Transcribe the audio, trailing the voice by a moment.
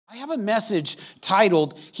have a message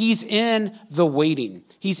titled, He's in the Waiting.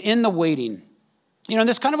 He's in the waiting. You know,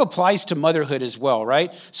 this kind of applies to motherhood as well,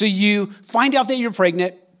 right? So you find out that you're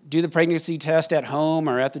pregnant, do the pregnancy test at home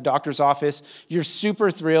or at the doctor's office. You're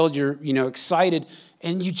super thrilled. You're, excited.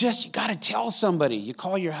 And you got to tell somebody. You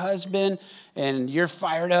call your husband and you're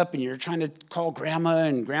fired up and you're trying to call grandma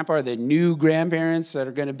and grandpa or the new grandparents that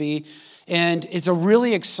are going to be. And it's a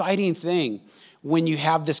really exciting thing when you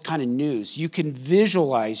have this kind of news. You can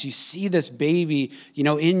visualize, you see this baby,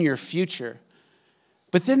 in your future.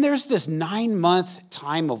 But then there's this 9-month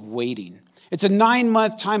time of waiting. It's a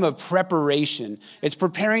 9-month time of preparation. It's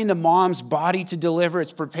preparing the mom's body to deliver.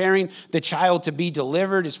 It's preparing the child to be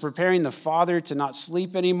delivered. It's preparing the father to not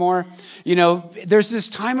sleep anymore. There's this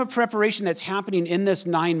time of preparation that's happening in this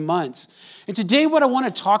 9 months. And today what I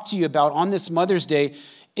want to talk to you about on this Mother's Day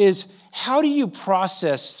is how do you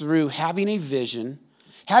process through having a vision,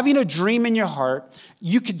 having a dream in your heart.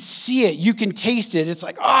 You can see it. You can taste it. It's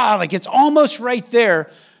like it's almost right there,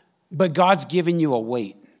 but God's giving you a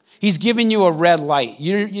wait. He's giving you a red light.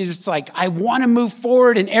 You're just like, I want to move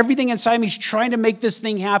forward, and everything inside me is trying to make this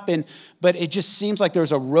thing happen, but it just seems like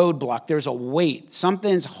there's a roadblock. There's a wait.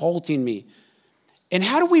 Something's halting me. And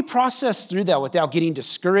how do we process through that without getting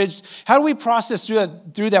discouraged? How do we process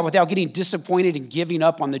through that without getting disappointed and giving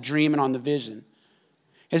up on the dream and on the vision?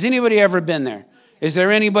 Has anybody ever been there? Is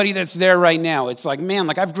there anybody that's there right now? It's like, man,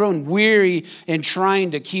 I've grown weary in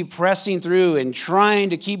trying to keep pressing through and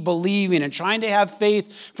trying to keep believing and trying to have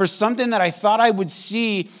faith for something that I thought I would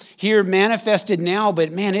see here manifested now,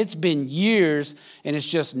 but man, it's been years and it's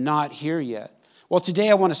just not here yet. Well, today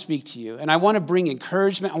I want to speak to you, and I want to bring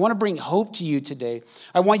encouragement. I want to bring hope to you today.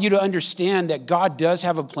 I want you to understand that God does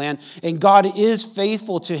have a plan, and God is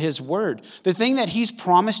faithful to his word. The thing that he's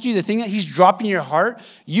promised you, the thing that he's dropped in your heart,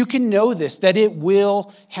 you can know this, that it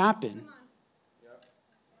will happen.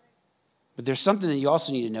 But there's something that you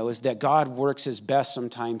also need to know is that God works his best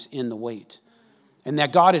sometimes in the wait, and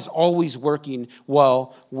that God is always working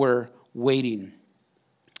while we're waiting.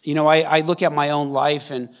 I look at my own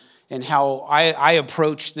life and how I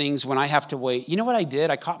approach things when I have to wait. You know what I did?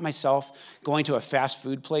 I caught myself going to a fast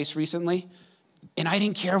food place recently, and I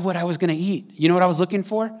didn't care what I was going to eat. You know what I was looking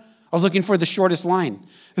for? I was looking for the shortest line.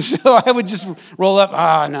 So I would just roll up,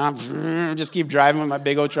 just keep driving with my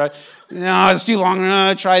big old truck. No, it's too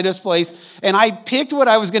long. Try this place. And I picked what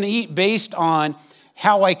I was going to eat based on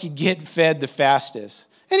how I could get fed the fastest.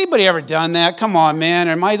 Anybody ever done that? Come on, man.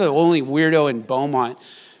 Or am I the only weirdo in Beaumont?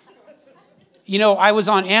 I was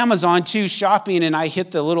on Amazon too shopping, and I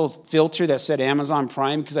hit the little filter that said Amazon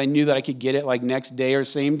Prime because I knew that I could get it next day or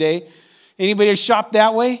same day. Anybody shop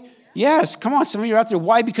that way? Yes. Come on, some of you are out there.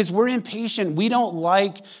 Why? Because we're impatient. We don't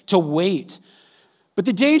like to wait. But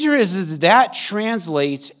the danger is that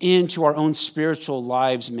translates into our own spiritual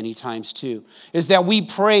lives many times too, is that we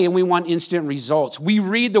pray and we want instant results. We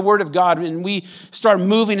read the word of God and we start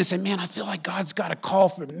moving and say, man, I feel like God's got a call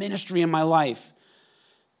for ministry in my life.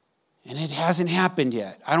 And it hasn't happened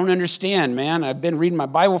yet. I don't understand, man. I've been reading my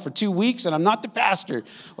Bible for 2 weeks and I'm not the pastor.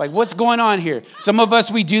 What's going on here? Some of us,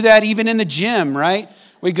 we do that even in the gym, right?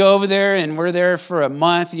 We go over there and we're there for a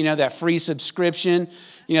month, that free subscription.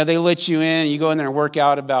 They let you in and you go in there and work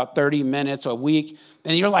out about 30 minutes a week.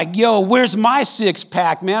 And you're like, yo, where's my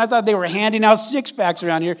six-pack, man? I thought they were handing out six-packs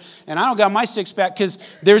around here. And I don't got my six-pack because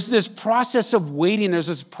there's this process of waiting. There's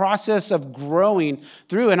this process of growing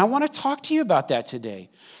through. And I want to talk to you about that today.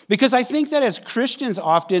 Because I think that as Christians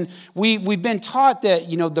often, we've been taught that,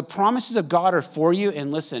 the promises of God are for you.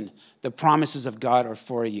 And listen, the promises of God are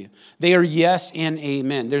for you. They are yes and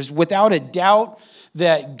amen. There's without a doubt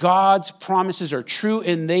that God's promises are true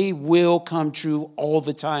and they will come true all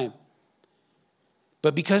the time.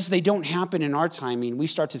 But because they don't happen in our timing, we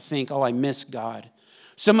start to think, I miss God.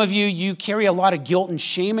 Some of you carry a lot of guilt and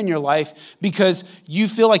shame in your life because you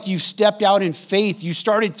feel like you've stepped out in faith. You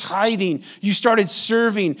started tithing. You started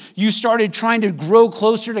serving. You started trying to grow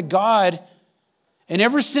closer to God. And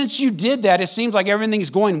ever since you did that, it seems like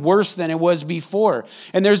everything's going worse than it was before.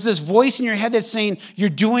 And there's this voice in your head that's saying, you're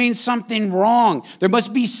doing something wrong. There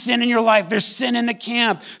must be sin in your life. There's sin in the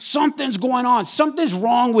camp. Something's going on. Something's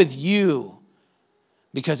wrong with you.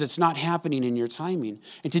 Because it's not happening in your timing.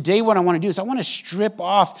 And today what I want to do is I want to strip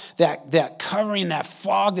off that covering, that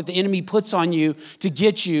fog that the enemy puts on you to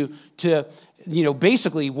get you to,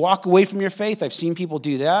 basically walk away from your faith. I've seen people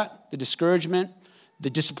do that. The discouragement, the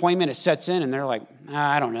disappointment, it sets in and they're like,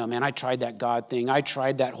 I don't know, man. I tried that God thing. I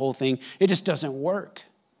tried that whole thing. It just doesn't work.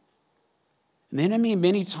 And the enemy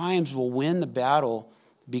many times will win the battle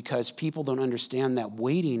because people don't understand that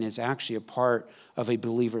waiting is actually a part of a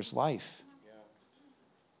believer's life.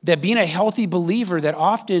 That being a healthy believer, that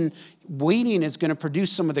often waiting is going to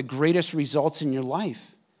produce some of the greatest results in your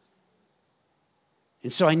life.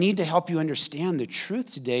 And so I need to help you understand the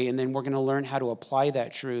truth today, and then we're going to learn how to apply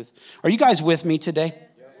that truth. Are you guys with me today?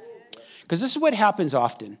 Because this is what happens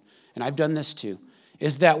often, and I've done this too,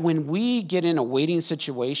 is that when we get in a waiting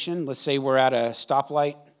situation, let's say we're at a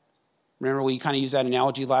stoplight. Remember we kind of used that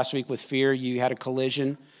analogy last week with fear. You had a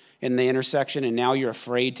collision in the intersection, and now you're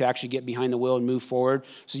afraid to actually get behind the wheel and move forward.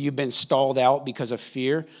 So you've been stalled out because of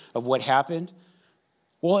fear of what happened.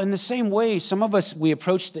 Well, in the same way, some of us, we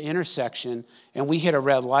approach the intersection and we hit a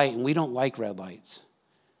red light, and we don't like red lights.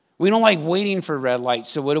 We don't like waiting for red lights.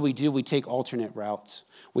 So what do? We take alternate routes.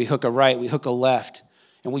 We hook a right, we hook a left,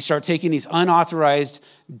 and we start taking these unauthorized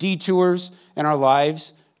detours in our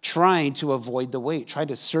lives, trying to avoid the wait, trying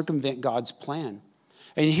to circumvent God's plan.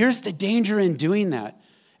 And here's the danger in doing that,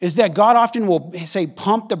 is that God often will say,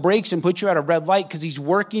 pump the brakes and put you at a red light because he's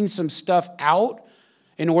working some stuff out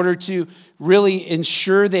in order to really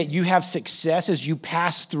ensure that you have success as you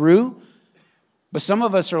pass through. But some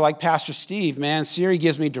of us are like Pastor Steve, man, Siri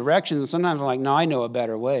gives me directions, and sometimes I'm like, no, I know a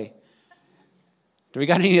better way. Do we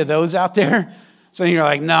got any of those out there? Some of you are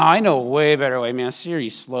like, no, I know a way better way, man.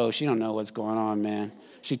 Siri's slow. She don't know what's going on, man.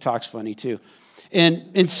 She talks funny too.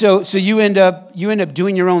 And so you end up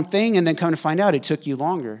doing your own thing, and then come to find out it took you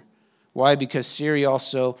longer. Why? Because Siri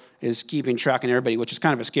also is keeping track on everybody, which is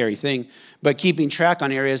kind of a scary thing, but keeping track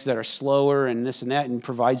on areas that are slower and this and that, and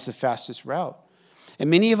provides the fastest route. And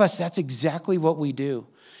many of us, that's exactly what we do.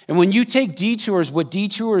 And when you take detours, what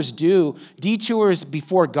detours do, detours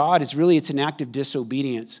before God is really, it's an act of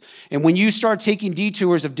disobedience. And when you start taking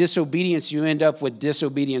detours of disobedience, you end up with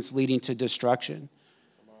disobedience leading to destruction.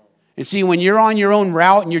 And see, when you're on your own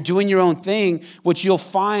route and you're doing your own thing, what you'll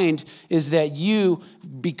find is that you,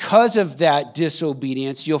 because of that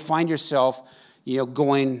disobedience, you'll find yourself,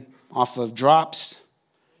 going off of drops.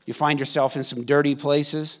 You find yourself in some dirty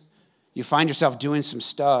places. You find yourself doing some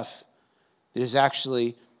stuff that is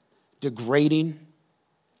actually degrading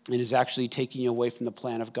and is actually taking you away from the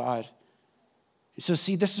plan of God. And so,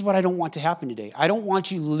 see, this is what I don't want to happen today. I don't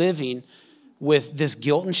want you living with this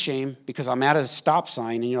guilt and shame because I'm at a stop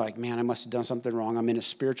sign and you're like, man, I must have done something wrong. I'm in a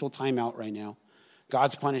spiritual timeout right now.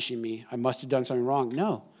 God's punishing me. I must have done something wrong.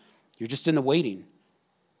 No, you're just in the waiting.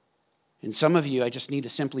 And some of you, I just need to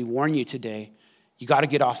simply warn you today, you got to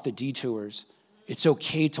get off the detours. It's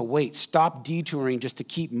okay to wait. Stop detouring just to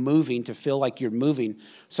keep moving, to feel like you're moving.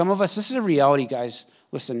 Some of us, this is a reality, guys.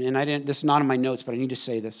 Listen, and this is not in my notes, but I need to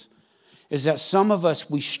say this, is that some of us,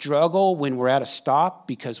 we struggle when we're at a stop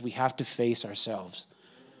because we have to face ourselves.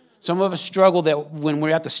 Some of us struggle that when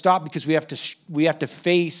we're at the stop because we have to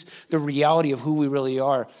face the reality of who we really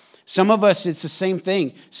are. Some of us, it's the same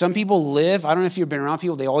thing. Some people live, I don't know if you've been around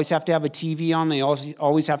people, they always have to have a TV on, they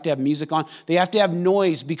always have to have music on. They have to have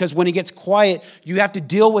noise because when it gets quiet, you have to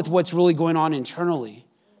deal with what's really going on internally.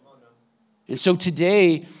 And so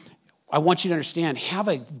today, I want you to understand, have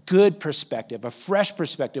a good perspective, a fresh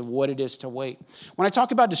perspective of what it is to wait. When I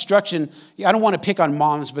talk about destruction, I don't want to pick on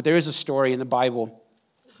moms, but there is a story in the Bible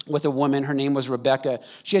with a woman. Her name was Rebecca.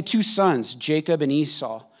 She had two sons, Jacob and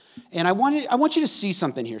Esau. And I want you to see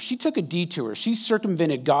something here. She took a detour. She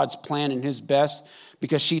circumvented God's plan and his best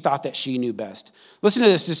because she thought that she knew best. Listen to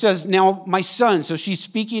this. It says, now my son, so she's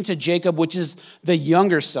speaking to Jacob, which is the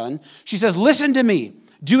younger son. She says, listen to me.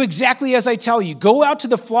 Do exactly as I tell you. Go out to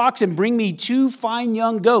the flocks and bring me 2 fine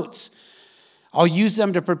young goats. I'll use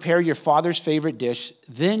them to prepare your father's favorite dish.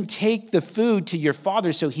 Then take the food to your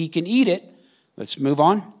father so he can eat it. Let's move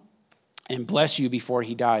on. And bless you before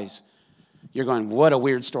he dies. You're going, what a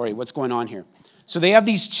weird story. What's going on here? So they have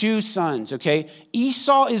these 2 sons, okay?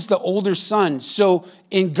 Esau is the older son. So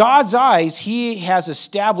in God's eyes, he has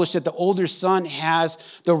established that the older son has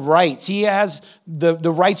the rights. He has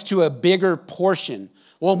the rights to a bigger portion.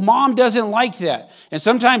 Well, mom doesn't like that. And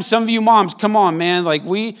sometimes some of you moms, come on, man, like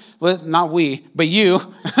not we, but you.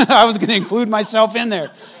 I was going to include myself in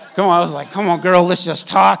there. Come on, I was like, come on, girl, let's just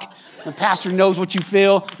talk. The pastor knows what you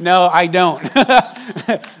feel. No, I don't.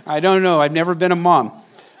 I don't know. I've never been a mom.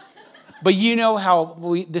 But you know how,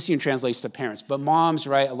 this even translates to parents, but moms,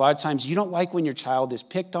 right, a lot of times you don't like when your child is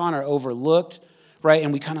picked on or overlooked, right?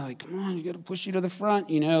 And we kind of like, come on, you got to push you to the front,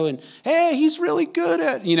 and hey, he's really good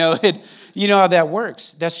at, you know how that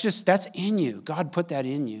works. That's in you. God put that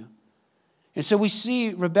in you. And so we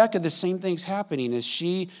see Rebecca, the same thing's happening as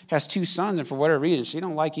she has 2 sons, and for whatever reason, she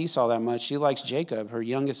don't like Esau that much. She likes Jacob, her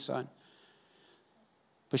youngest son.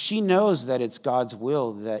 But she knows that it's God's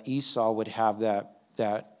will that Esau would have that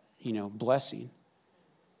blessing.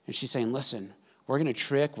 And she's saying, listen, we're going to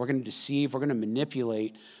trick, we're going to deceive, we're going to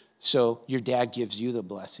manipulate So your dad gives you the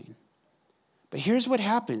blessing. But here's what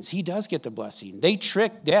happens. He does get the blessing. They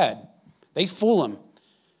trick dad. They fool him.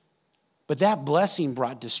 But that blessing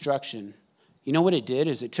brought destruction. You know what it did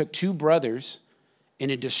is it took two brothers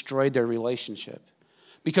and it destroyed their relationship.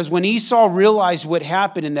 Because when Esau realized what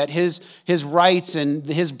happened and that his rights and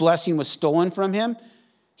his blessing was stolen from him,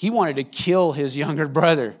 he wanted to kill his younger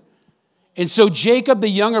brother. And so Jacob, the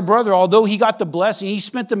younger brother, although he got the blessing, he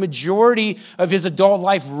spent the majority of his adult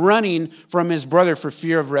life running from his brother for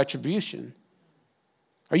fear of retribution.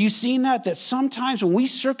 Are you seeing that? That sometimes when we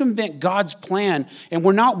circumvent God's plan and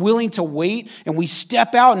we're not willing to wait and we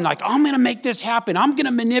step out and like, I'm going to make this happen. I'm going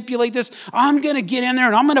to manipulate this. I'm going to get in there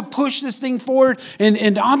and I'm going to push this thing forward. And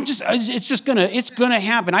it's going to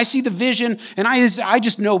happen. I see the vision and I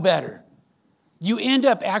just know better. You end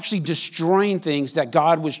up actually destroying things that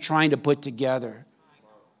God was trying to put together.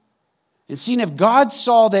 And seeing if God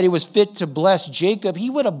saw that it was fit to bless Jacob, he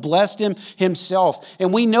would have blessed him himself.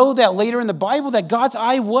 And we know that later in the Bible that God's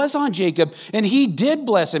eye was on Jacob and he did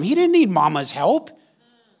bless him. He didn't need mama's help.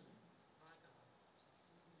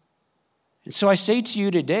 And so I say to you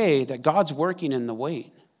today that God's working in the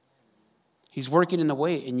wait. He's working in the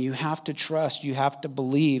wait, and you have to trust, you have to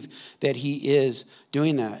believe that he is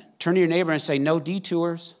doing that. Turn to your neighbor and say, no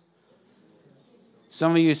detours.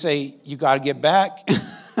 Some of you say, you got to get back.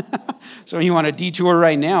 Some of you want a detour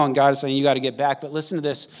right now, and God is saying you got to get back. But listen to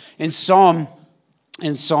this. In Psalm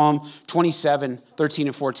 27, 13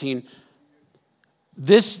 and 14,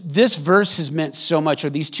 this verse has meant so much, or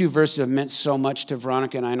these two verses have meant so much to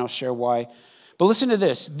Veronica and I, and I'll share why. But listen to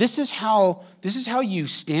this. This is how you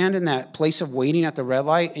stand in that place of waiting at the red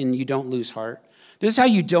light and you don't lose heart. This is how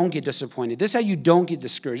you don't get disappointed. This is how you don't get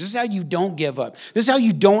discouraged. This is how you don't give up. This is how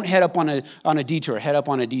you don't head up on a detour. Head up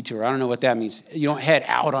on a detour. I don't know what that means. You don't head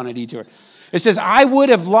out on a detour. It says, I would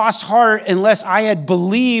have lost heart unless I had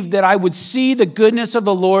believed that I would see the goodness of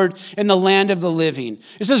the Lord in the land of the living.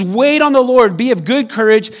 It says, wait on the Lord, be of good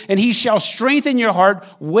courage, and he shall strengthen your heart.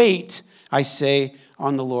 Wait, I say,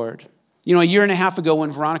 on the Lord. You know, a year and a half ago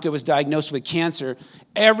when Veronica was diagnosed with cancer,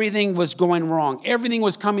 everything was going wrong. Everything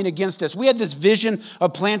was coming against us. We had this vision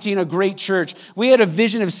of planting a great church. We had a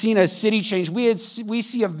vision of seeing a city change. We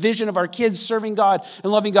see a vision of our kids serving God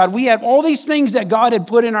and loving God. We had all these things that God had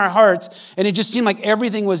put in our hearts, and it just seemed like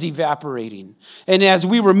everything was evaporating. And as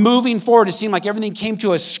we were moving forward, it seemed like everything came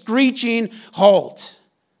to a screeching halt.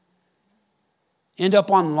 End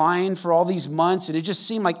up online for all these months, and it just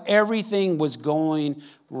seemed like everything was going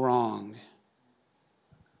wrong.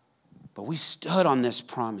 But we stood on this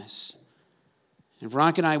promise. And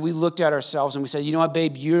Veronica and I, we looked at ourselves and we said, you know what,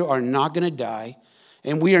 babe, you are not going to die.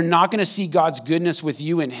 And we are not going to see God's goodness with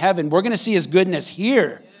you in heaven. We're going to see his goodness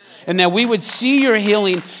here. And that we would see your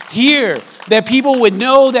healing here. That people would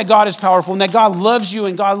know that God is powerful and that God loves you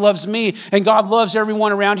and God loves me and God loves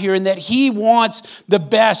everyone around here and that he wants the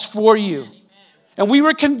best for you. And we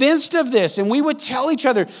were convinced of this, and we would tell each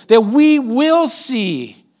other that we will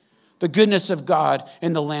see the goodness of God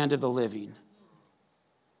in the land of the living.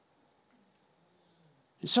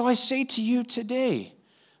 And so I say to you today,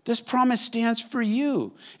 this promise stands for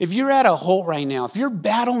you. If you're at a halt right now, if you're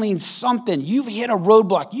battling something, you've hit a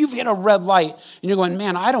roadblock, you've hit a red light, and you're going,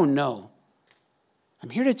 man, I don't know. I'm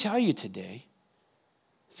here to tell you today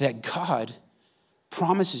that God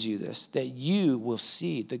promises you this, that you will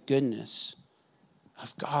see the goodness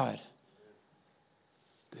of God,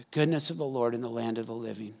 the goodness of the Lord in the land of the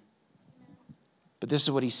living. But this is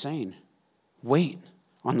what he's saying. Wait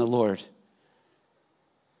on the Lord.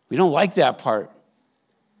 We don't like that part,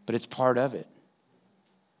 but it's part of it.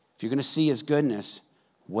 If you're going to see his goodness,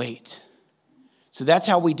 wait. So that's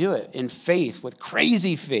how we do it, in faith, with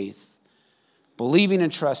crazy faith, believing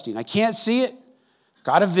and trusting. I can't see it,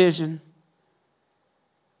 got a vision,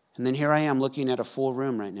 and then here I am looking at a full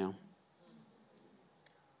room right now.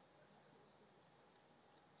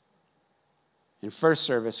 In first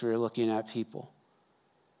service, we were looking at people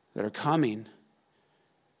that are coming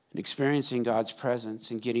and experiencing God's presence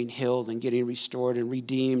and getting healed and getting restored and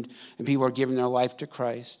redeemed, and people are giving their life to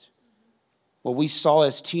Christ. What we saw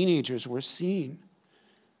as teenagers, we're seeing.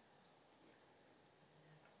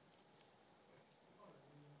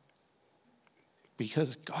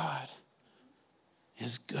 Because God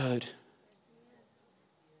is good.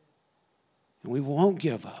 And we won't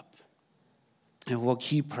give up. And we'll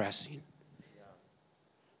keep pressing.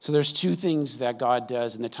 So there's two things that God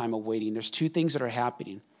does in the time of waiting. There's two things that are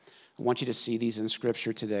happening. I want you to see these in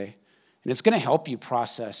Scripture today. And it's going to help you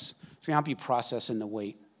process. It's going to help you process in the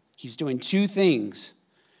wait. He's doing two things.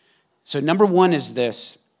 So number one is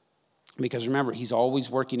this, because remember, he's always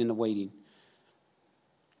working in the waiting,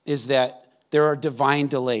 is that there are divine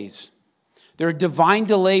delays. There are divine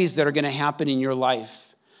delays that are going to happen in your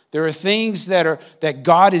life. There are things that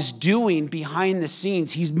God is doing behind the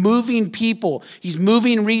scenes. He's moving people. He's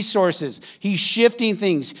moving resources. He's shifting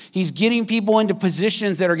things. He's getting people into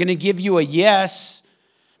positions that are going to give you a yes,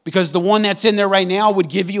 because the one that's in there right now would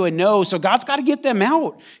give you a no. So God's got to get them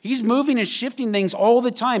out. He's moving and shifting things all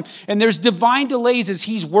the time. And there's divine delays as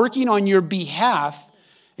he's working on your behalf,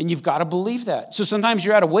 and you've got to believe that. So sometimes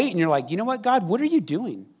you're out of wait and you're like, you know what, God, what are you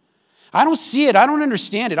doing? I don't see it. I don't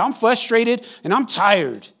understand it. I'm frustrated and I'm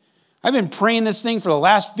tired. I've been praying this thing for the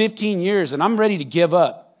last 15 years and I'm ready to give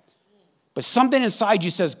up. But something inside you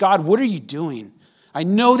says, God, what are you doing? I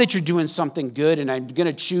know that you're doing something good, and I'm going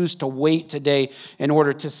to choose to wait today in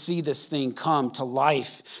order to see this thing come to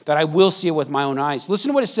life, that I will see it with my own eyes. Listen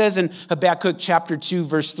to what it says in Habakkuk chapter 2,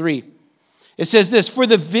 verse 3. It says this, for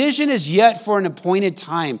the vision is yet for an appointed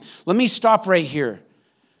time. Let me stop right here.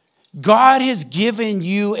 God has given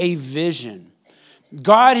you a vision.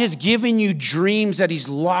 God has given you dreams that he's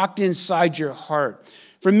locked inside your heart.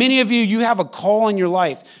 For many of you, you have a call in your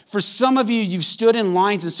life. For some of you, you've stood in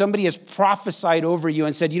lines and somebody has prophesied over you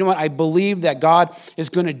and said, you know what, I believe that God is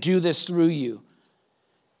going to do this through you.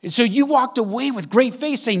 And so you walked away with great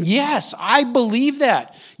faith saying, yes, I believe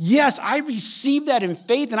that. Yes, I receive that in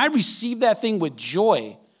faith, and I receive that thing with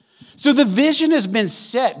joy. So the vision has been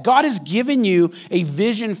set. God has given you a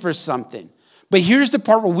vision for something. But here's the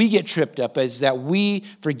part where we get tripped up, is that we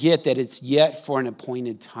forget that it's yet for an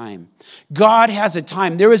appointed time. God has a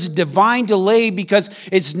time. There is a divine delay because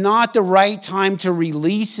it's not the right time to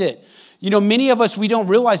release it. You know, many of us, we don't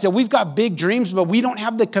realize that we've got big dreams, but we don't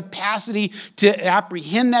have the capacity to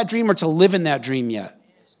apprehend that dream or to live in that dream yet.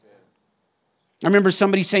 I remember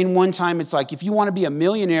somebody saying one time, it's like, if you want to be a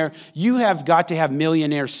millionaire, you have got to have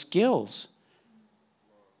millionaire skills.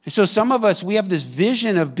 And so some of us, we have this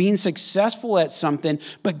vision of being successful at something,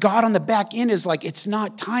 but God on the back end is like, it's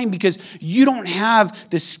not time because you don't have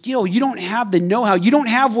the skill. You don't have the know-how. You don't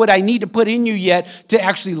have what I need to put in you yet to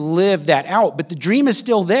actually live that out. But the dream is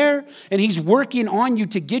still there, and he's working on you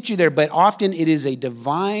to get you there. But often it is a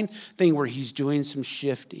divine thing where he's doing some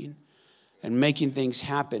shifting and making things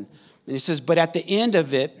happen. And he says, but at the end,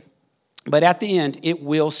 it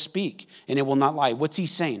will speak and it will not lie. What's he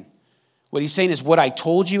saying? What he's saying is, what I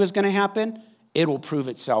told you is going to happen, it will prove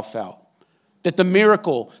itself out. That the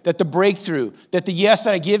miracle, that the breakthrough, that the yes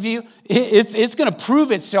that I give you, it's going to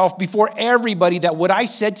prove itself before everybody that what I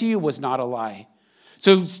said to you was not a lie.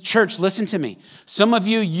 So church, listen to me. Some of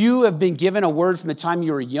you have been given a word from the time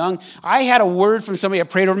you were young. I had a word from somebody that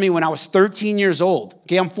prayed over me when I was 13 years old.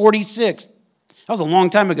 Okay, I'm 46. That was a long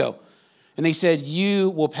time ago. And they said, you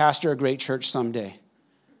will pastor a great church someday.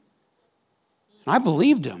 And I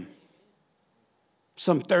believed them.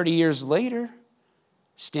 Some 30 years later,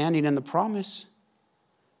 standing in the promise,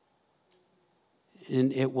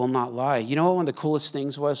 and it will not lie. You know what one of the coolest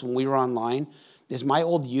things was when we were online? Is my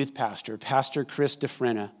old youth pastor, Pastor Chris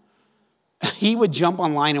DeFrena. He would jump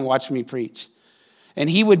online and watch me preach. And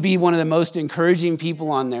he would be one of the most encouraging people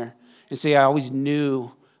on there and say, I always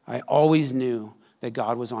knew that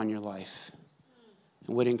God was on your life,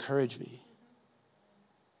 and would encourage me.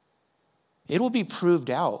 It will be proved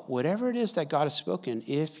out, whatever it is that God has spoken,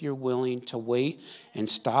 if you're willing to wait and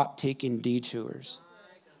stop taking detours.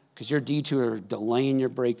 Because your detour are delaying your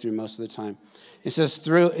breakthrough most of the time. It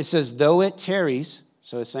says, though it tarries,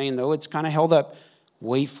 so it's saying, though it's kind of held up,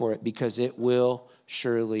 wait for it, because it will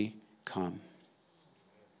surely come.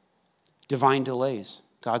 Divine delays.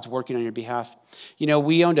 God's working on your behalf. You know,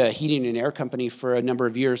 we owned a heating and air company for a number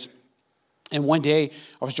of years. And one day,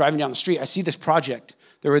 I was driving down the street. I see this project.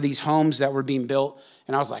 There were these homes that were being built,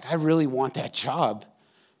 and I was like, I really want that job.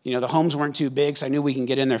 You know, the homes weren't too big, so I knew we can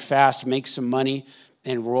get in there fast, make some money,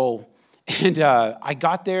 and roll. And I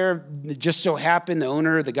got there. It just so happened the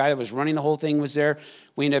owner, the guy that was running the whole thing, was there.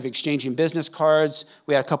 We ended up exchanging business cards.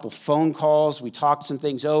 We had a couple phone calls. We talked some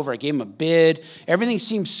things over. I gave him a bid. Everything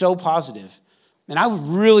seemed so positive. And I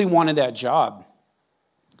really wanted that job.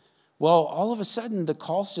 Well, all of a sudden, the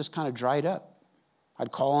calls just kind of dried up.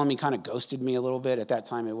 I'd call him. He kind of ghosted me a little bit. At that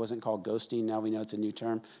time, it wasn't called ghosting. Now we know it's a new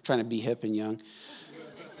term. Trying to be hip and young.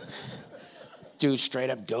 Dude straight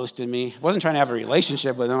up ghosted me. I wasn't trying to have a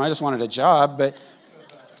relationship with him. I just wanted a job. And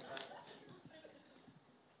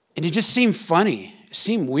it just seemed funny. It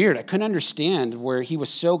seemed weird. I couldn't understand where he was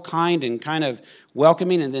so kind and kind of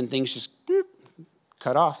welcoming, and then things just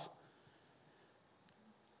cut off.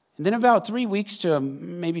 And then about 3 weeks to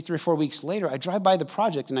maybe 3 or 4 weeks later, I drive by the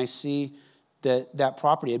project and I see that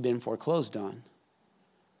property had been foreclosed on,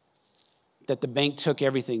 that the bank took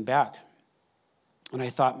everything back. And I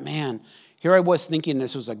thought, man, Here I was thinking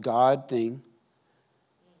this was a God thing.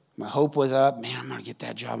 My hope was up. Man, I'm going to get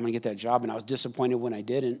that job. I'm going to get that job. And I was disappointed when I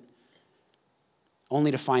didn't. Only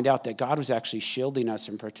to find out that God was actually shielding us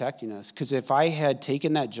and protecting us. Because if I had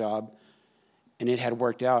taken that job and it had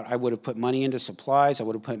worked out, I would have put money into supplies. I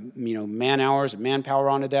would have put, man hours and manpower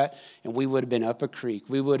onto that. And we would have been up a creek.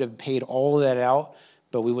 We would have paid all of that out,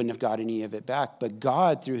 but we wouldn't have got any of it back. But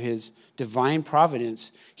God, through his divine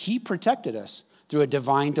providence, he protected us through a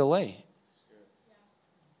divine delay.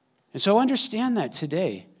 And so understand that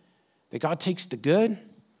today, that God takes the good,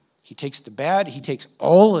 he takes the bad, he takes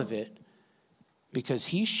all of it, because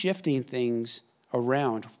he's shifting things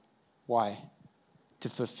around. Why? To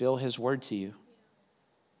fulfill his word to you.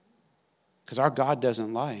 Because our God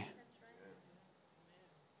doesn't lie.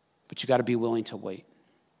 But you got to be willing to wait.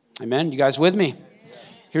 Amen? You guys with me?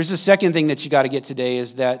 Here's the second thing that you got to get today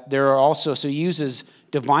is that there are also, so he uses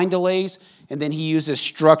divine delays, and then he uses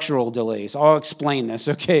structural delays. I'll explain this,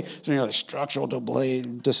 okay? So like structural delays.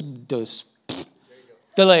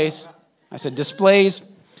 I said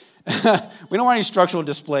displays. We don't want any structural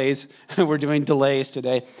displays. We're doing delays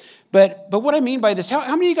today. But what I mean by this, how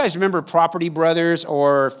many of you guys remember Property Brothers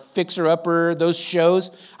or Fixer Upper, those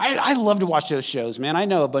shows? I love to watch those shows, man. I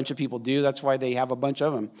know a bunch of people do. That's why they have a bunch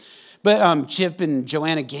of them. But Chip and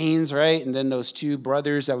Joanna Gaines, right? And then those two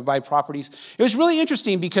brothers that would buy properties. It was really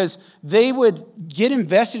interesting because they would get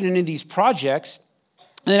invested in these projects.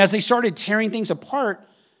 And then as they started tearing things apart,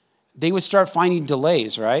 they would start finding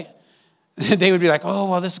delays, right? They would be like, oh,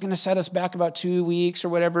 well, this is going to set us back about 2 weeks or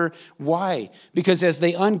whatever. Why? Because as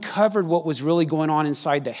they uncovered what was really going on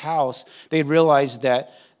inside the house, they realized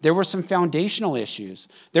that there were some foundational issues.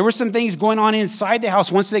 There were some things going on inside the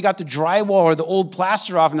house once they got the drywall or the old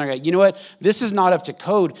plaster off, and they're like, you know what? This is not up to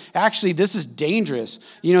code. Actually, this is dangerous.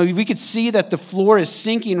 We could see that the floor is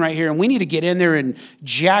sinking right here, and we need to get in there and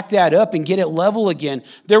jack that up and get it level again.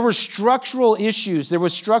 There were structural issues. There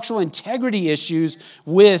was structural integrity issues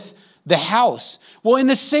with the house. Well, in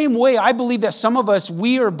the same way, I believe that some of us,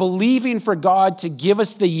 we are believing for God to give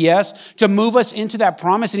us the yes, to move us into that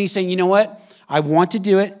promise. And he's saying, you know what? I want to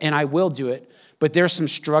do it and I will do it. But there's some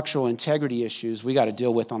structural integrity issues we got to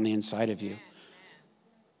deal with on the inside of you.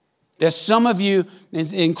 There's some of you,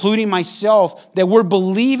 including myself, that we're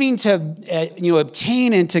believing to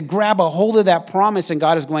obtain and to grab a hold of that promise. And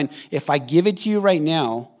God is going, if I give it to you right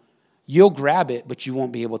now, you'll grab it, but you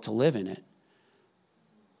won't be able to live in it.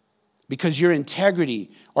 Because your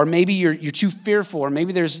integrity, or maybe you're too fearful, or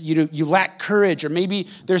maybe there's you lack courage, or maybe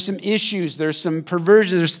there's some issues, there's some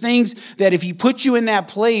perversion, there's things that if he put you in that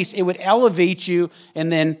place, it would elevate you,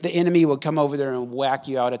 and then the enemy would come over there and whack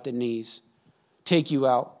you out at the knees, take you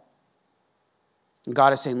out. And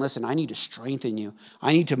God is saying, listen, I need to strengthen you.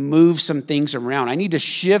 I need to move some things around. I need to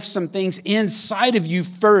shift some things inside of you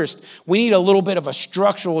first. We need a little bit of a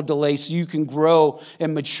structural delay so you can grow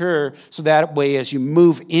and mature. So that way, as you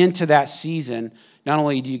move into that season, not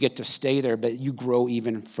only do you get to stay there, but you grow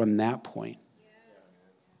even from that point.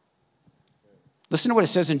 Listen to what it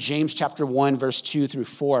says in James chapter 1, verse 2 through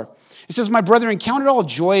 4. It says, my brethren, count it all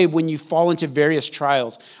joy when you fall into various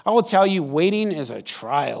trials. I will tell you, waiting is a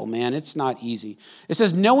trial, man. It's not easy. It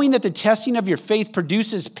says, knowing that the testing of your faith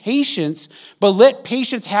produces patience, but let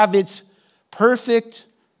patience have its perfect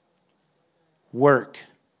work.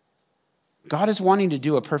 God is wanting to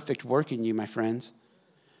do a perfect work in you, my friends,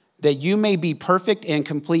 that you may be perfect and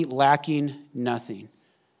complete, lacking nothing.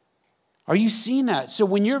 Are you seeing that? So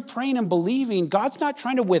when you're praying and believing, God's not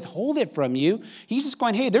trying to withhold it from you. He's just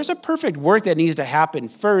going, hey, there's a perfect work that needs to happen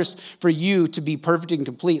first for you to be perfect and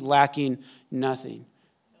complete, lacking nothing.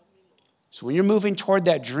 So when you're moving toward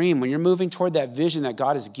that dream, when you're moving toward that vision that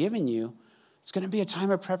God has given you, it's going to be a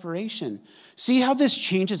time of preparation. See how this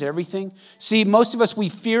changes everything? See, most of us, we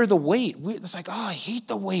fear the wait. It's like, oh, I hate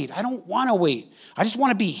the wait. I don't want to wait. I just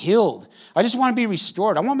want to be healed. I just want to be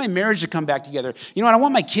restored. I want my marriage to come back together. You know what? I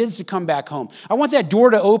want my kids to come back home. I want that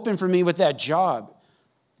door to open for me with that job.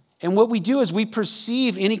 And what we do is we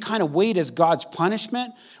perceive any kind of wait as God's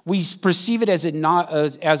punishment. We perceive it as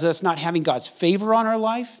us not having God's favor on our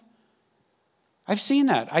life. I've seen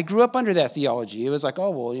that. I grew up under that theology. It was like, oh,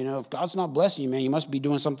 well, if God's not blessing you, man, you must be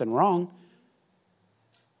doing something wrong.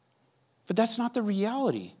 But that's not the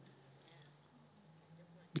reality.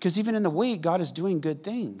 Because even in the wait, God is doing good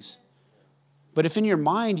things. But if in your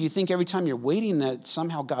mind you think every time you're waiting that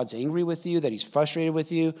somehow God's angry with you, that he's frustrated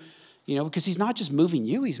with you, because he's not just moving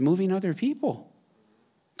you, he's moving other people.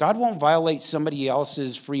 God won't violate somebody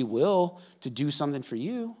else's free will to do something for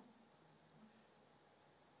you.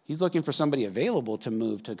 He's looking for somebody available to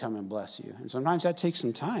move to come and bless you. And sometimes that takes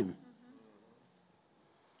some time.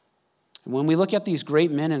 And when we look at these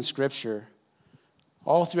great men in Scripture,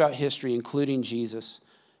 all throughout history, including Jesus,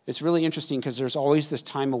 it's really interesting because there's always this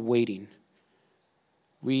time of waiting.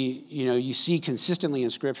 You see consistently in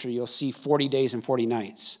Scripture, you'll see 40 days and 40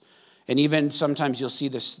 nights. And even sometimes you'll see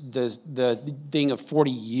the thing of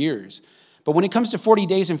 40 years. But when it comes to 40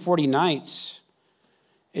 days and 40 nights,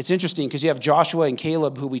 it's interesting because you have Joshua and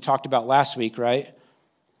Caleb, who we talked about last week, right?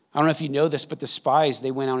 I don't know if you know this, but the spies,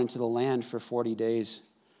 they went out into the land for 40 days.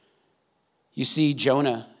 You see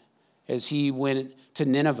Jonah, as he went to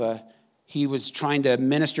Nineveh, he was trying to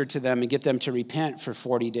minister to them and get them to repent for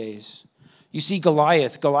 40 days. You see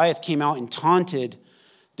Goliath. Goliath came out and taunted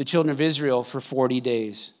the children of Israel for 40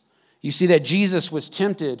 days. You see that Jesus was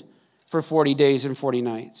tempted for 40 days and 40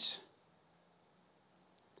 nights.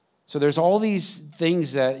 So there's all these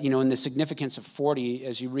things that, in the significance of 40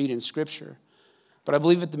 as you read in Scripture. But I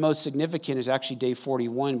believe that the most significant is actually day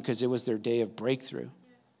 41 because it was their day of breakthrough.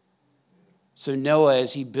 So Noah,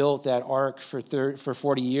 as he built that ark for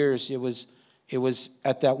 40 years, it was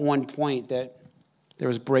at that one point that there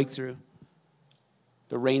was breakthrough.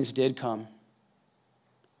 The rains did come.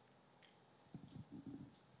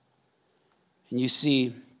 And you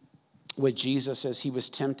see with Jesus as he was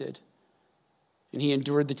tempted, and he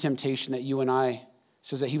endured the temptation that you and I,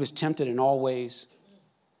 says that he was tempted in all ways.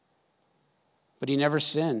 But he never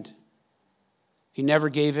sinned. He never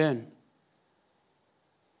gave in.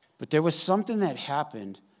 But there was something that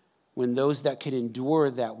happened when those that could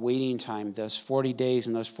endure that waiting time, those 40 days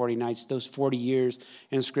and those 40 nights, those 40 years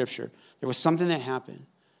in Scripture, there was something that happened.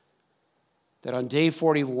 That on day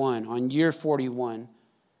 41, on year 41,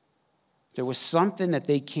 there was something that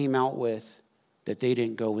they came out with that they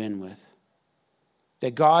didn't go in with.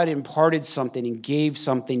 That God imparted something and gave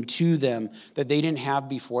something to them that they didn't have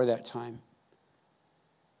before that time.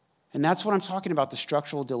 And that's what I'm talking about, the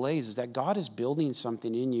structural delays, is that God is building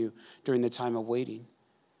something in you during the time of waiting.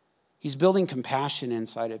 He's building compassion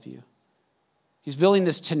inside of you. He's building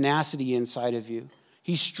this tenacity inside of you.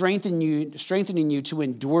 He's strengthening you to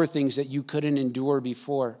endure things that you couldn't endure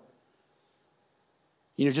before.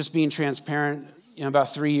 Just being transparent,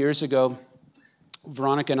 about 3 years ago,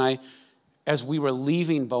 Veronica and I, as we were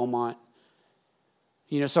leaving Beaumont,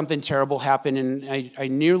 something terrible happened, and I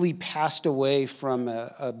nearly passed away from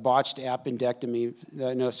a botched appendectomy.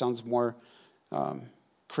 I know it sounds more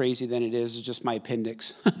crazy than it is. It's just my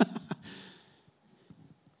appendix.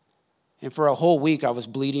 And for a whole week, I was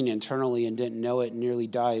bleeding internally and didn't know it and nearly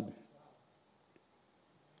died.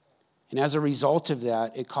 And as a result of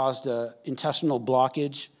that, it caused an intestinal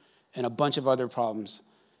blockage and a bunch of other problems.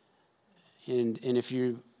 And if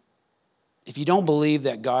you don't believe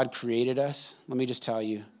that God created us, let me just tell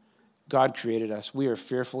you, God created us. We are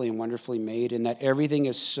fearfully and wonderfully made, and that everything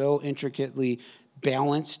is so intricately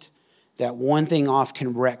balanced that one thing off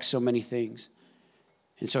can wreck so many things.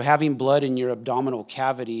 And so having blood in your abdominal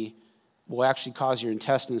cavity will actually cause your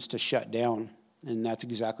intestines to shut down, and that's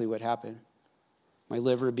exactly what happened. My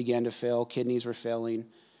liver began to fail, kidneys were failing,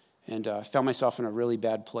 and I found myself in a really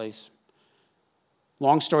bad place.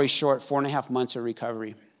 Long story short, 4.5 months of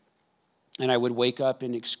recovery. And I would wake up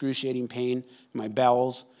in excruciating pain in my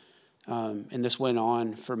bowels. And this went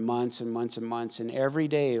on for months and months and months. And every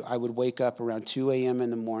day I would wake up around 2 a.m.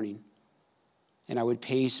 in the morning. And I would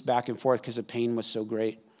pace back and forth because the pain was so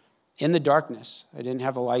great. In the darkness. I didn't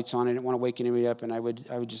have the lights on. I didn't want to wake anybody up. And I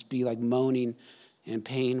would just be like moaning in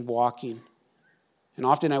pain, walking. And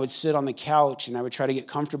often I would sit on the couch and I would try to get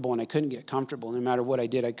comfortable, and I couldn't get comfortable no matter what I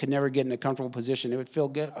did. I could never get in a comfortable position. It would feel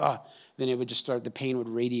good. Then it would just start, the pain would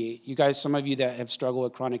radiate. You guys, some of you that have struggled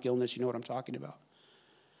with chronic illness, you know what I'm talking about.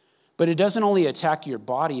 But it doesn't only attack your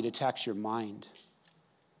body, it attacks your mind.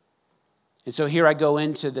 And so here I go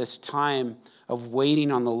into this time of waiting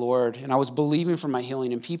on the Lord, and I was believing for my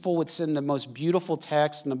healing, and people would send the most beautiful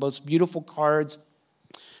texts and the most beautiful cards.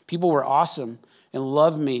 People were awesome and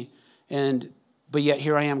loved me, but yet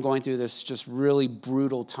here I am going through this just really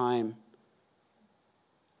brutal time.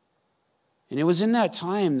 And it was in that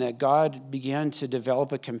time that God began to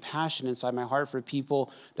develop a compassion inside my heart for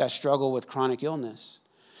people that struggle with chronic illness.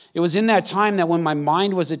 It was in that time that when my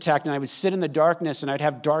mind was attacked and I would sit in the darkness and I'd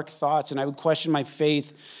have dark thoughts and I would question my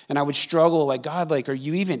faith and I would struggle like, God, like, are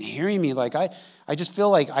you even hearing me? Like, I just feel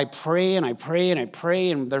like I pray and I pray and I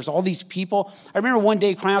pray and there's all these people. I remember one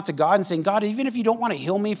day crying out to God and saying, God, even if you don't want to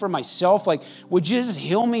heal me for myself, like, would you just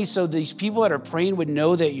heal me so these people that are praying would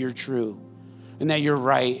know that you're true and that you're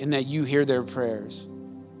right and that you hear their prayers?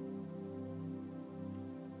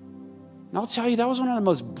 And I'll tell you, that was one of the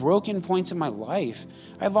most broken points in my life.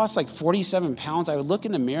 I lost like 47 pounds. I would look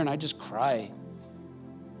in the mirror and I'd just cry.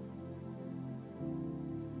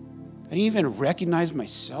 I didn't even recognize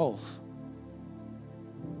myself.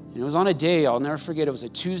 And it was on a day, I'll never forget, it was a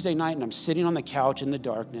Tuesday night, and I'm sitting on the couch in the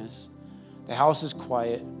darkness. The house is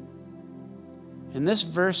quiet. And this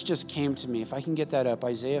verse just came to me. If I can get that up,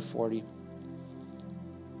 Isaiah 40. It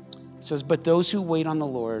says, but those who wait on the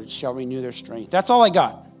Lord shall renew their strength. That's all I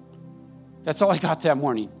got. That's all I got that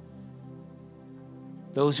morning.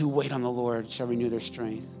 Those who wait on the Lord shall renew their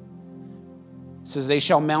strength. It says, they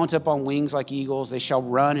shall mount up on wings like eagles. They shall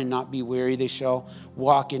run and not be weary. They shall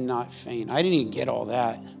walk and not faint. I didn't even get all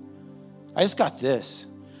that. I just got this.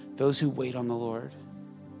 Those who wait on the Lord.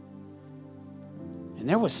 And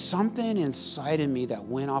there was something inside of me that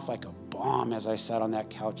went off like a bomb as I sat on that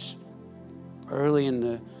couch early in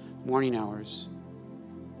the morning hours.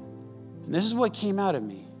 And this is what came out of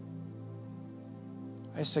me.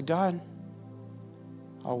 I said, God,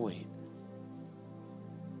 I'll wait.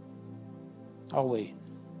 I'll wait.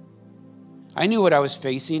 I knew what I was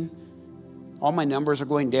facing. All my numbers are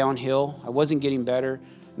going downhill. I wasn't getting better.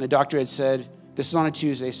 And the doctor had said, this is on a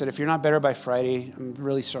Tuesday, he said, if you're not better by Friday, I'm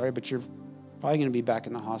really sorry, but you're probably going to be back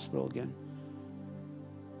in the hospital again.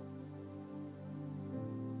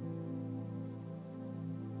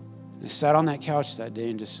 And I sat on that couch that day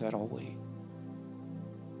and just said, I'll wait.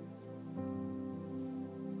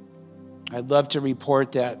 I'd love to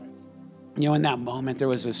report that, in that moment there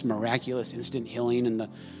was this miraculous instant healing and the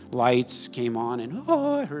lights came on and,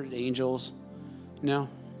 I heard angels. No,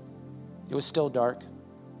 it was still dark.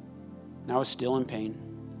 And I was still in pain.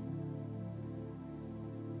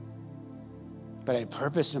 But I had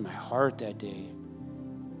purpose in my heart that day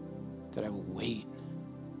that I would wait.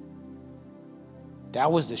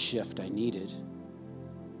 That was the shift I needed.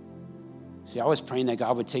 See, I was praying that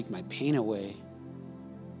God would take my pain away.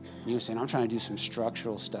 And he was saying, I'm trying to do some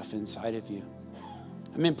structural stuff inside of you.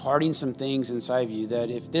 I'm imparting some things inside of you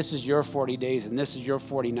that if this is your 40 days and this is your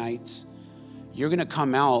 40 nights, you're going to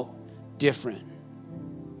come out different.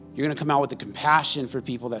 You're going to come out with the compassion for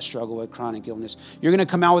people that struggle with chronic illness. You're going to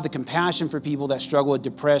come out with the compassion for people that struggle with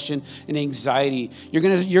depression and anxiety. You're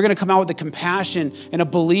going to come out with the compassion and a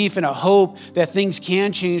belief and a hope that things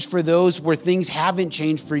can change for those where things haven't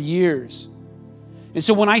changed for years. And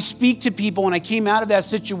so when I speak to people, when I came out of that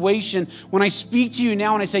situation, when I speak to you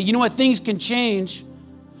now and I say, you know what, things can change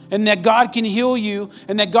and that God can heal you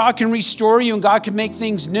and that God can restore you and God can make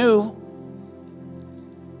things new.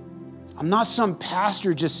 I'm not some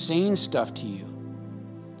pastor just saying stuff to you.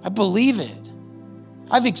 I believe it.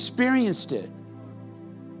 I've experienced it.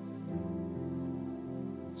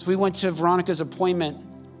 So we went to Veronica's appointment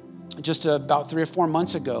just about 3 or 4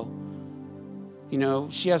 months ago.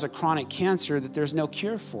 She has a chronic cancer that there's no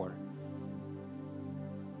cure for.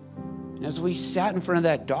 And as we sat in front of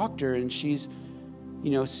that doctor and she's,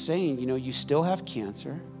 saying, you still have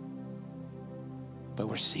cancer, but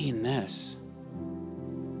we're seeing this.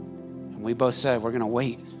 And we both said, we're going to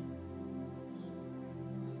wait.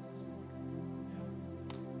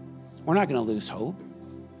 We're not going to lose hope.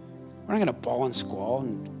 We're not going to bawl and squall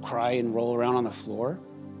and cry and roll around on the floor.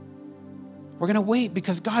 We're going to wait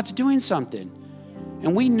because God's doing something.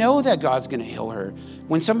 And we know that God's going to heal her.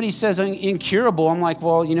 When somebody says incurable, I'm like,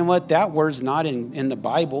 well, you know what? That word's not in the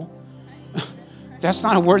Bible. That's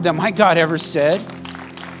not a word that my God ever said.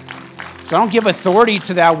 So I don't give authority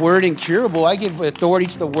to that word incurable. I give authority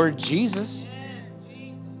to the word Jesus.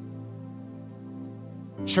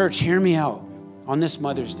 Church, hear me out on this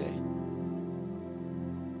Mother's Day.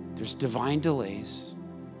 There's divine delays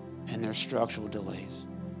and there's structural delays.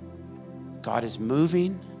 God is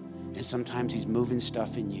moving, and sometimes he's moving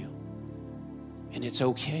stuff in you. And it's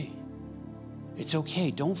okay. It's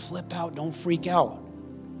okay. Don't flip out. Don't freak out.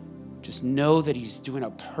 Just know that he's doing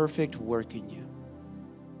a perfect work in you.